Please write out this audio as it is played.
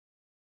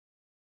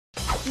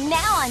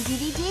Now on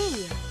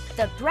DVD.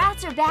 The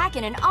Bratz are back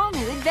in an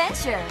all-new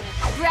adventure.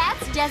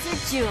 Bratz Desert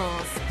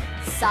Jewels.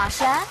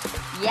 Sasha,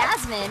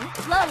 Yasmin,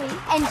 Chloe,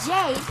 and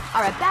Jade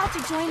are about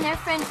to join their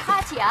friend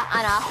Katya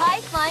on a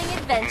high-flying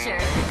adventure.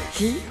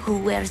 He who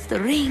wears the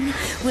ring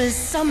will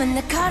summon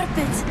the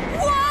carpet.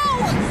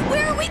 Whoa!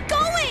 Where are we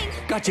going?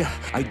 Katya,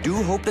 I do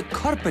hope the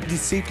carpet is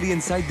safely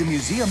inside the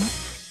museum.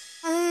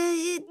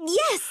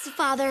 Yes,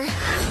 Father.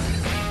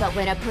 But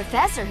when a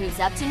professor who's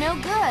up to no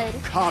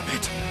good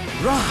Carpet,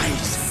 rise!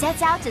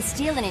 sets out to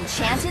steal an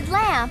enchanted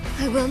lamp,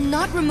 I will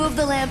not remove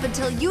the lamp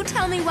until you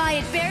tell me why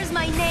it bears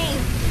my name.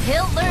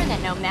 he'll learn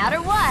that no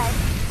matter what,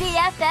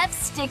 BFFs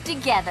stick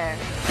together.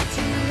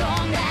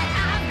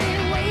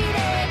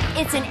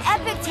 It's an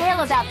epic tale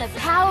about the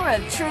power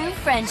of true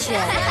friendship.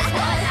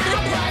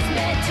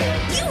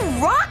 You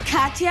rock,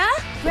 Katya!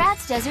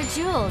 Bratz Desert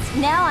Jewels,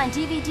 now on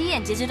DVD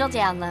and digital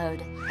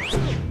download.